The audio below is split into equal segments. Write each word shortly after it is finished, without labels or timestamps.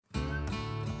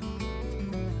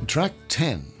Track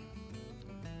 10.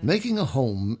 Making a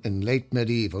home in late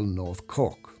medieval North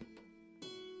Cork.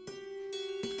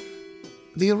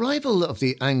 The arrival of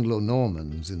the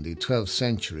Anglo-Normans in the 12th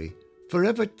century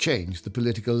forever changed the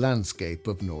political landscape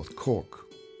of North Cork.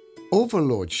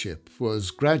 Overlordship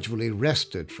was gradually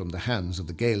wrested from the hands of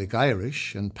the Gaelic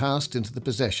Irish and passed into the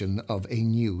possession of a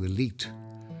new elite.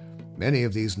 Many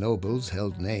of these nobles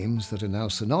held names that are now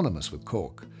synonymous with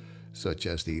Cork, such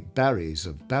as the Barrys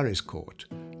of Barryscourt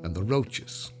and the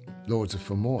Roaches, lords of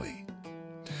Fermoy.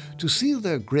 To seal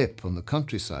their grip on the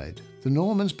countryside, the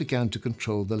Normans began to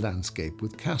control the landscape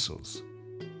with castles.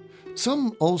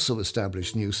 Some also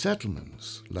established new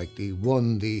settlements, like the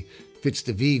one the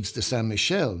Fitzdavids de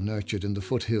Saint-Michel nurtured in the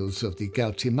foothills of the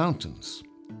Galtee Mountains,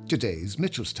 today's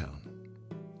Mitchelstown.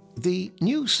 The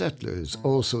new settlers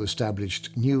also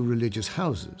established new religious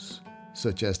houses,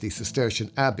 such as the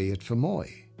Cistercian Abbey at Fermoy.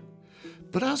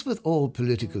 But as with all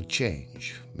political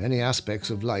change, many aspects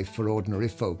of life for ordinary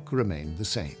folk remained the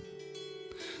same.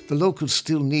 The locals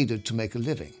still needed to make a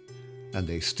living, and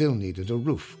they still needed a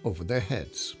roof over their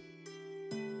heads.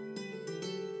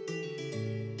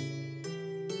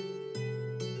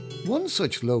 One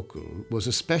such local was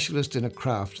a specialist in a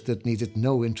craft that needed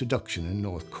no introduction in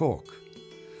North Cork.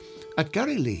 At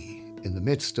Garrylee, in the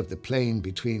midst of the plain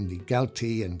between the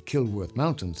Galtee and Kilworth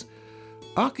Mountains,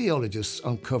 archaeologists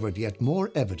uncovered yet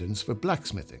more evidence for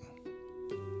blacksmithing.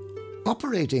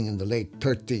 Operating in the late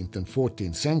 13th and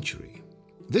 14th century,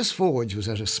 this forge was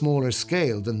at a smaller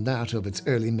scale than that of its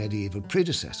early medieval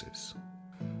predecessors.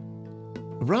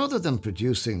 Rather than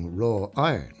producing raw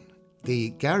iron,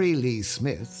 the Garrylee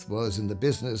smith was in the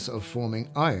business of forming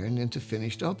iron into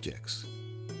finished objects.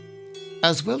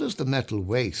 As well as the metal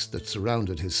waste that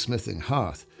surrounded his smithing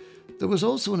hearth, there was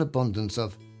also an abundance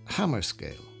of hammer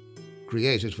scale,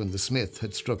 created when the smith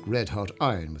had struck red-hot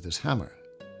iron with his hammer.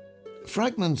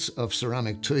 Fragments of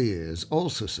ceramic tuyers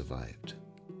also survived.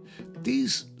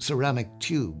 These ceramic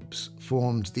tubes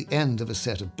formed the end of a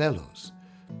set of bellows,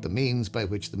 the means by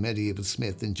which the medieval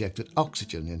smith injected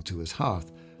oxygen into his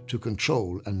hearth to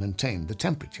control and maintain the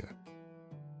temperature.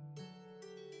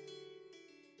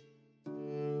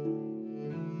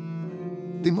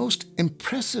 The most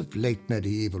impressive late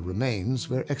medieval remains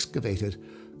were excavated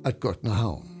at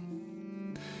Gortnahown.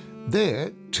 There,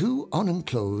 two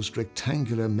unenclosed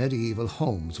rectangular medieval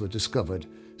homes were discovered,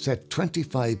 set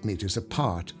 25 metres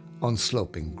apart on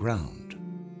sloping ground.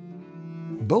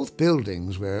 Both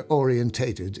buildings were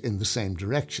orientated in the same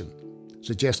direction,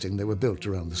 suggesting they were built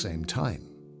around the same time.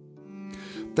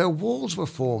 Their walls were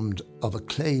formed of a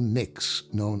clay mix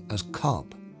known as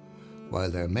cob,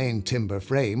 while their main timber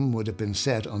frame would have been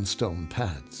set on stone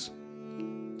pads.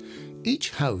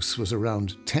 Each house was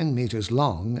around 10 metres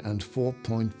long and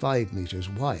 4.5 metres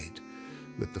wide,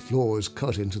 with the floors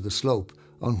cut into the slope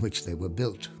on which they were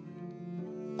built.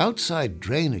 Outside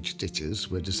drainage ditches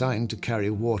were designed to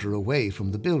carry water away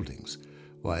from the buildings,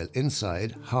 while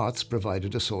inside hearths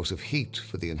provided a source of heat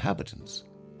for the inhabitants.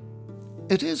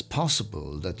 It is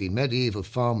possible that the medieval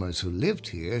farmers who lived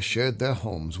here shared their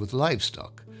homes with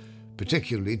livestock,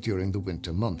 particularly during the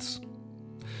winter months.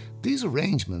 These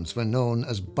arrangements were known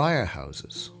as byre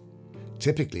houses.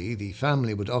 Typically, the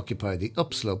family would occupy the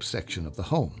upslope section of the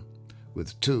home,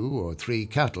 with 2 or 3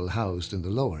 cattle housed in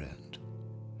the lower end.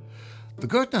 The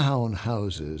Gortnahown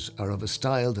houses are of a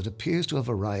style that appears to have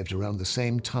arrived around the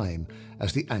same time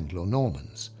as the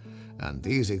Anglo-Normans, and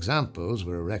these examples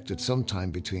were erected sometime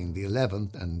between the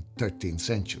 11th and 13th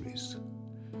centuries.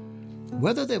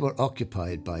 Whether they were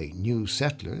occupied by new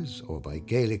settlers or by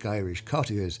Gaelic Irish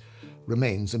cottagers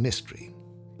remains a mystery.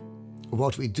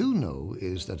 What we do know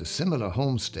is that a similar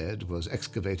homestead was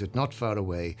excavated not far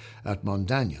away at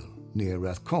Mondaniel, near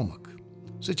Rathcormac,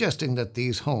 suggesting that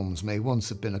these homes may once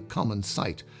have been a common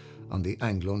sight on the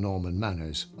Anglo-Norman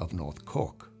manors of North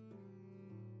Cork.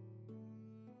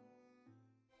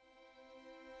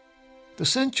 The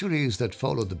centuries that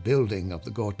followed the building of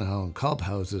the Gortnahown cob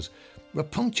houses were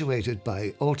punctuated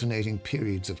by alternating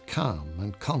periods of calm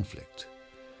and conflict.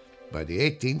 By the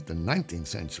 18th and 19th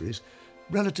centuries,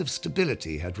 relative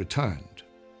stability had returned.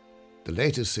 The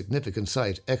latest significant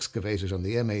site excavated on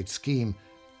the M8 scheme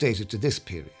dated to this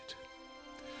period.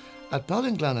 At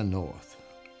Ballinglanna North,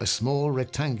 a small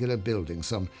rectangular building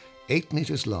some 8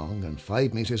 metres long and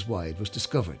 5 metres wide was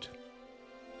discovered.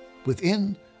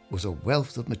 Within was a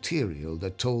wealth of material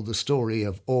that told the story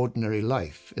of ordinary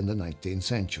life in the 19th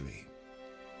century.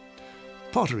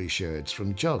 Pottery sherds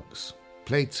from jugs,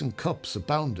 plates and cups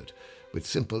abounded, with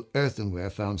simple earthenware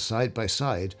found side by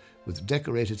side with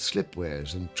decorated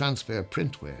slipwares and transfer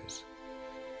printwares.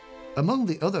 Among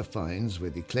the other finds were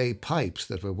the clay pipes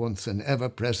that were once an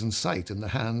ever-present sight in the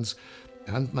hands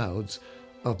and mouths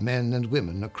of men and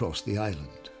women across the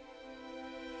island.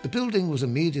 The building was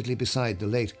immediately beside the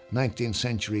late 19th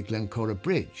century Glencora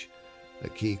Bridge, a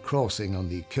key crossing on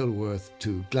the Kilworth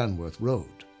to Glanworth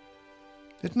Road.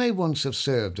 It may once have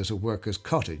served as a worker's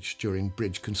cottage during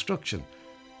bridge construction,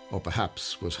 or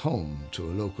perhaps was home to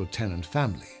a local tenant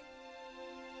family.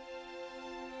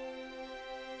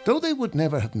 Though they would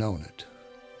never have known it,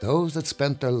 those that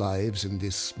spent their lives in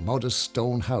this modest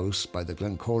stone house by the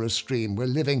Glencora stream were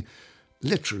living,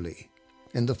 literally,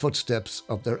 in the footsteps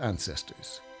of their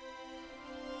ancestors.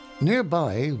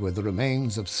 Nearby were the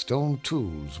remains of stone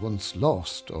tools once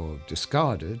lost or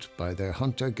discarded by their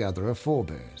hunter-gatherer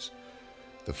forebears,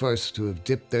 the first to have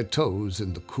dipped their toes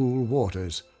in the cool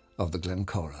waters of the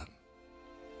Glencora.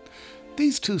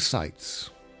 These two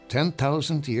sites,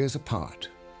 10,000 years apart,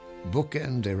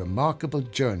 bookend a remarkable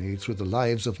journey through the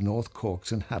lives of North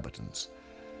Cork's inhabitants,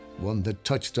 one that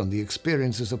touched on the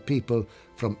experiences of people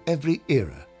from every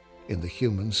era in the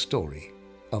human story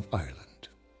of Ireland.